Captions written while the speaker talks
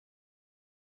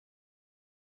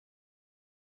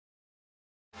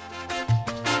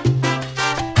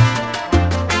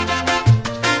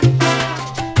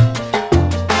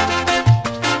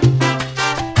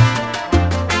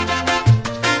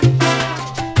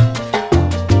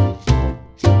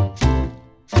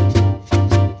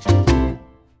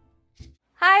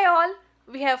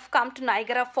have come to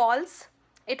Niagara Falls.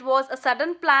 It was a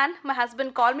sudden plan. My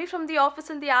husband called me from the office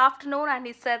in the afternoon and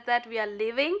he said that we are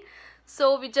leaving.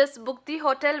 So we just booked the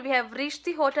hotel. We have reached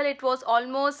the hotel. It was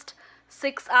almost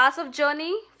 6 hours of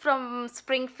journey from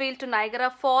Springfield to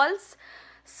Niagara Falls.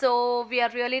 So we are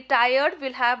really tired.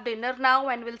 We'll have dinner now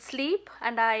and we'll sleep,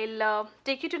 and I'll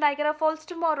take you to Niagara Falls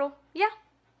tomorrow. Yeah,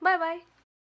 bye bye.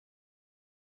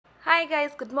 Hi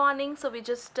guys, good morning. So we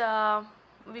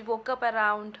woke up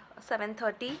around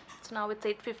 7:30. So now it's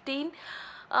 8:15.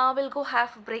 We'll go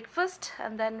have breakfast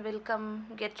and then we'll come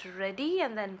get ready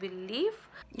and then we'll leave.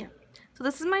 Yeah. So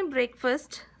this is my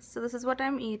breakfast. So this is what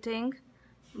I'm eating: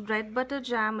 bread, butter,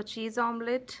 jam, a cheese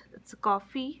omelette. It's a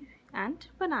coffee and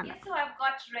banana. Yes, so I've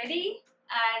got ready,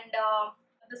 and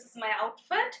this is my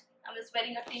outfit. I'm just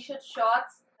wearing a t-shirt,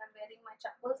 shorts. I'm wearing my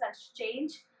chappals. I'll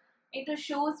change into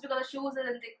shoes because the shoes are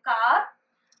in the car.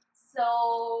 So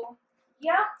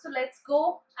yeah, so let's go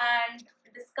and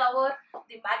discover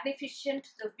the magnificent,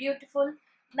 the beautiful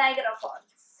Niagara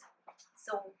Falls.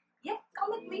 So yeah,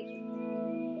 come with me.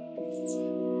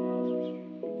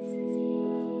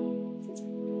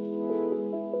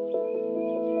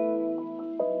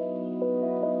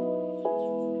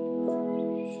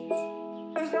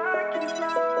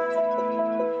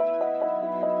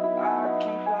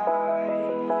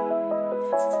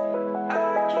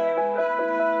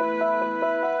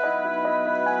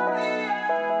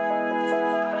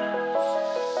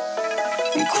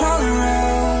 I'm crawling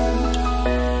around,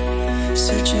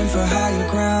 searching for higher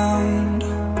ground.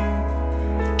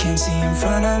 Can't see in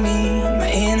front of me, my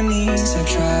enemies. I've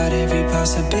tried every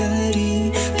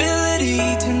possibility,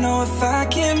 ability to know if I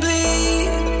can bleed.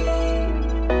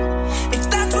 If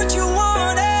that's what you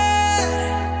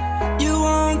wanted, you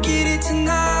won't get it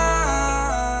tonight.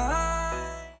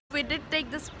 We did take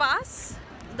this pass,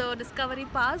 the Discovery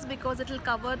Pass, because it will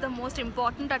cover the most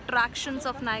important attractions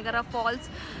of Niagara Falls,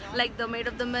 like the Maid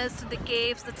of the Mist, the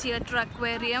caves, the theatre,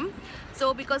 aquarium.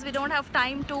 So because we don't have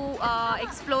time to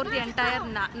explore the entire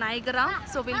Niagara,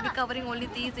 so we'll be covering only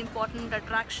these important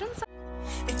attractions.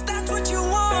 If that's what you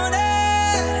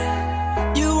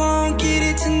wanted, you won't get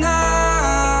it tonight.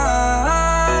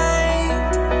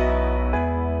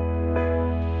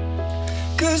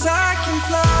 'Cause I can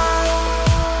fly,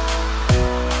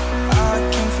 I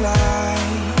can fly,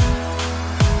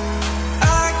 I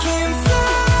can fly,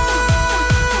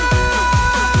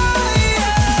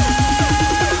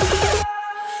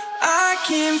 I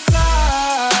can fly.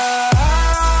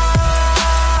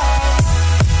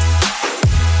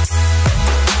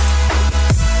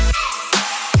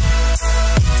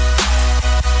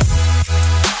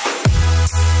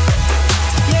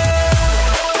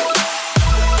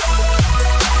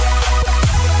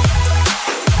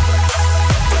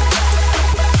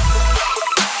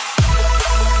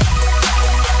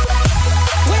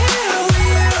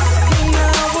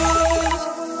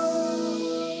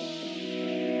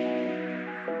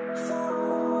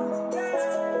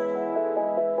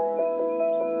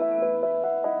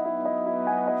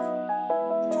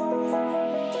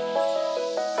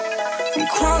 I'm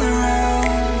crawling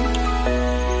around,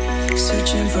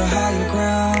 searching for higher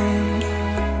ground.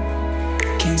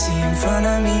 Can't see in front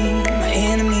of me, my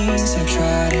enemies. I've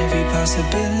tried every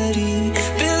possibility,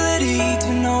 ability to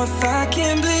know if I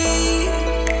can bleed.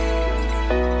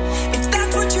 If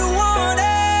that's what you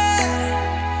wanted,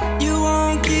 you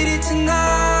won't get it tonight.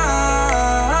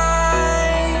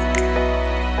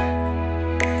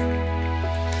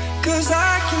 'Cause I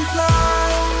can fly,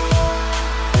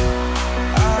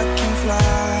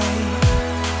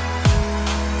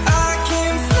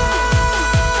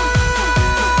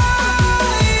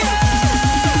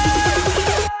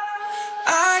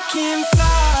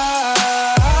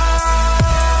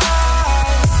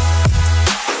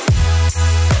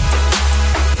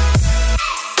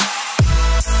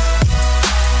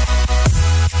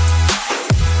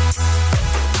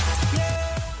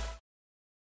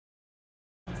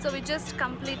 So we just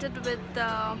completed with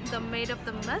the Maid of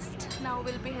the Mist. Now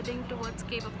we'll be heading towards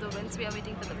Cave of the Winds. We are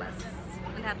waiting for the bus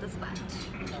and have this badge.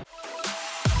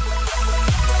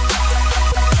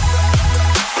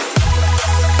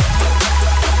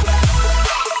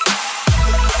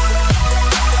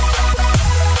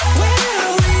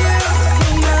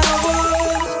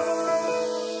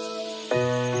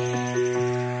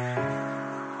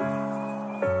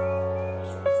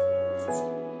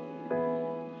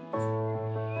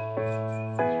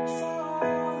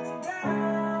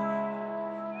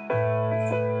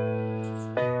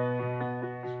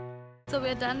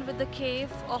 done with the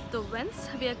Cave of the Winds.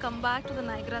 We have come back to the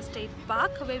Niagara State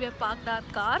Park where we have parked our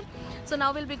car. So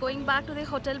now we'll be going back to the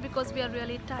hotel because we are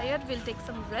really tired. We'll take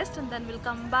some rest and then we'll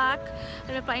come back,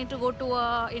 and we're planning to go to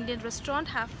an Indian restaurant,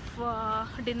 have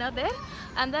dinner there,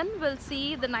 and then we'll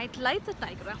see the night lights at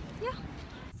Niagara. Yeah.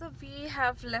 So we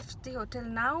have left the hotel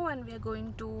now and we are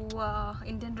going to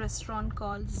Indian restaurant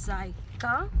called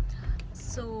Zyka.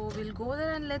 So we'll go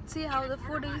there and let's see how the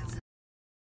food is.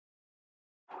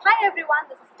 Hi everyone,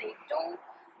 this is day 2.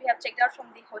 We have checked out from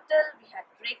the hotel, we had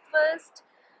breakfast.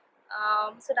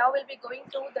 So now we'll be going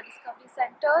to the Discovery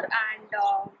Center and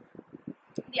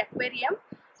the aquarium.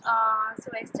 So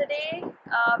yesterday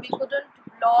we couldn't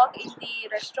vlog in the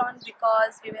restaurant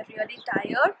because we were really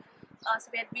tired. So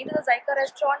we had been to the Zyka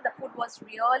restaurant. The food was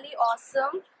really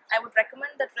awesome. I would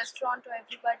recommend that restaurant to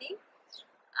everybody.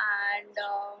 And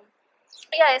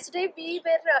yeah, yesterday we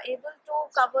were able to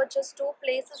cover just 2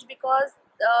 places because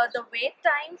the wait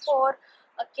time for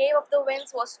a Cave of the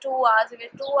Winds was 2 hours. We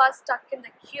were 2 hours stuck in the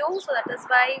queue, so that is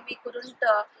why we couldn't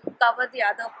cover the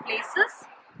other places.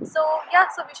 So yeah,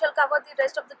 so we shall cover the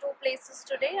rest of the 2 places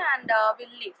today and we'll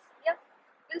leave. Yeah,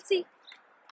 we'll see.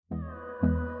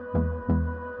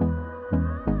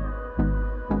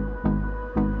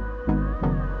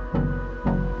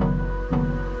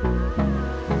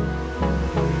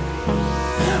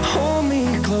 Hold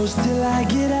me close till I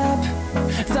get up.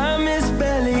 Time is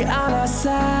barely on our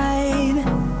side.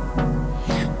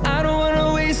 I don't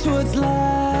wanna waste what's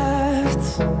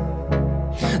left.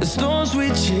 The storms we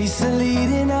chase are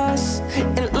leading us,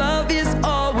 and love is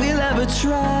all we'll ever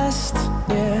trust.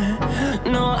 Yeah,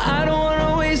 no, I don't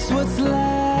wanna waste what's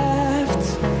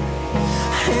left.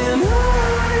 And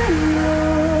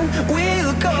on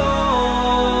we'll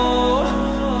go,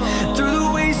 through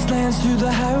the wastelands, through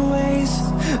the highways,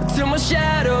 till my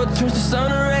shadow turns to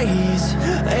sun rays.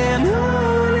 And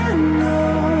on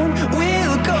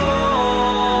we'll go,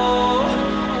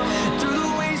 through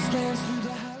the wastelands, through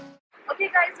the highways. Okay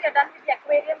guys, we are done with the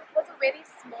aquarium. It was a very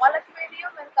small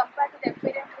aquarium when compared to the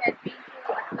aquarium we had been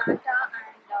to Atlanta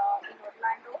and in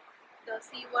Orlando, the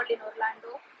SeaWorld in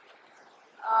Orlando.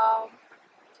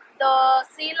 The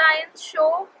sea lion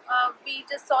show, we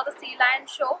just saw the sea lion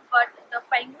show, but the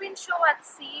penguin show at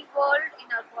SeaWorld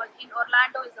in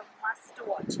Orlando is a must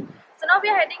watch. So now we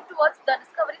are heading towards the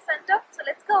Discovery Center, so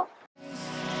let's go.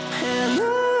 And on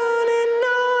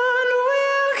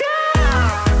we'll go.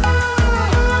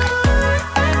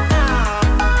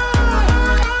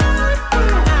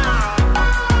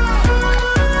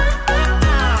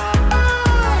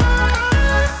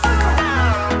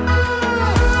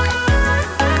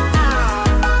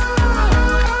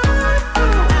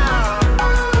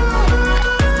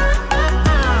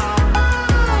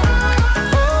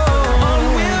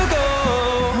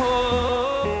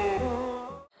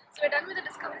 So we're done with the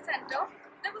Discovery Center.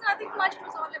 There was nothing much, it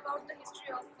was all about the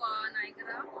history of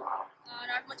Niagara.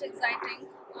 Not much exciting,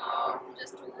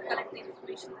 just to collect the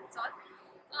information, that's all.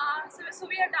 So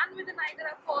we are done with the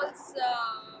Niagara Falls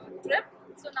trip.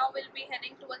 So now we'll be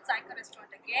heading towards Zyka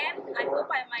restaurant again. I hope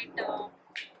I might vlog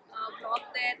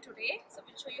there today. So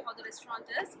we'll show you how the restaurant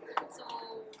is. So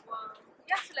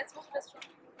yeah, so let's go to the restaurant.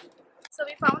 So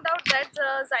we found out that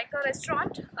the Zyka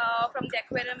restaurant from the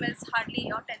aquarium is hardly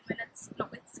 10 minutes, no,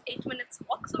 it's 8 minutes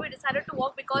walk. So we decided to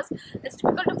walk because it's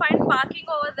difficult to find parking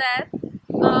over there.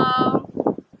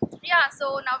 Yeah,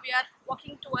 so now we are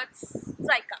walking towards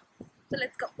Zyka. So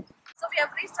let's go. So we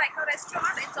have reached Zyka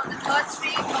restaurant. It's on the 3rd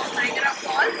street of Niagara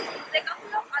Falls. There are a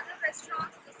couple of other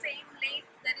restaurants in the same lane.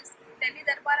 There is Delhi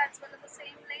Darbar as well in the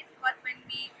same lane. But when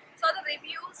we saw the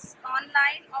reviews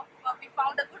online of we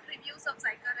found a good reviews of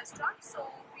Zyka restaurant,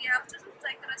 so we have chosen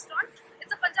Zyka restaurant.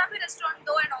 It's a Punjabi restaurant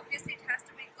though, and obviously it has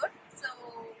to be good, so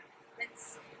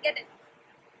let's get it.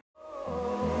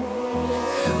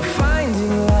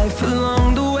 Finding life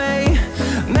along the way,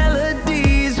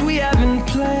 melodies we haven't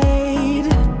played.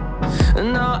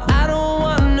 No, I don't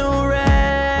want no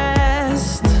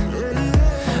rest.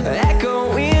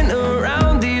 Echoing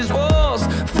around these walls,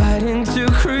 fighting to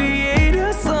create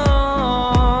a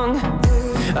song.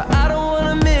 I don't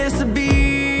wanna miss a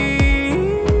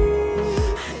beat.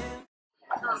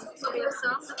 So we have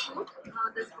served the food.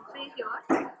 There's buffet here.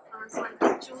 So I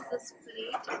can choose this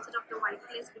plate instead of the white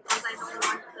plate because I don't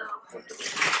want the food to be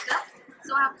mixed up.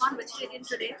 So I have gone vegetarian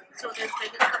today. So there's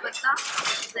vegan kabatta,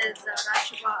 there's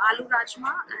aloo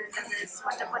rajma, and then there's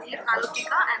butter paneer, aloo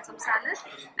tikka, and some salad,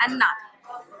 and naan.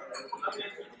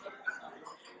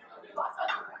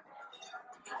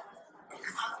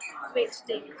 Wait,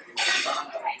 take.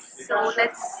 So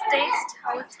let's taste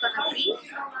how it's gonna be.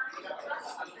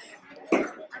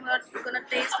 I'm not gonna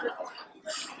taste with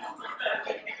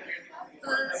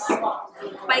pickles,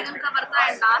 baigan ka barta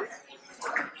and naan.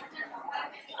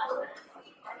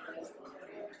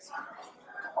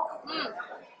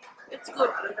 It's good.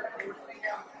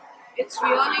 It's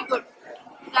really good.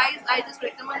 Guys, I just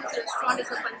recommend this restaurant.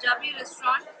 It's a Punjabi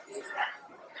restaurant.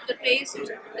 The taste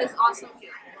is awesome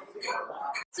here.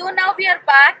 So now we are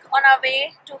back on our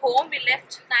way to home. We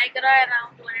left Niagara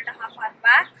around 1.5 hours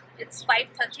back. It's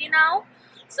 5:30 now.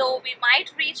 So we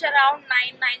might reach around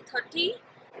 9:30.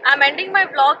 I'm ending my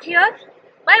vlog here.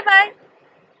 Bye bye.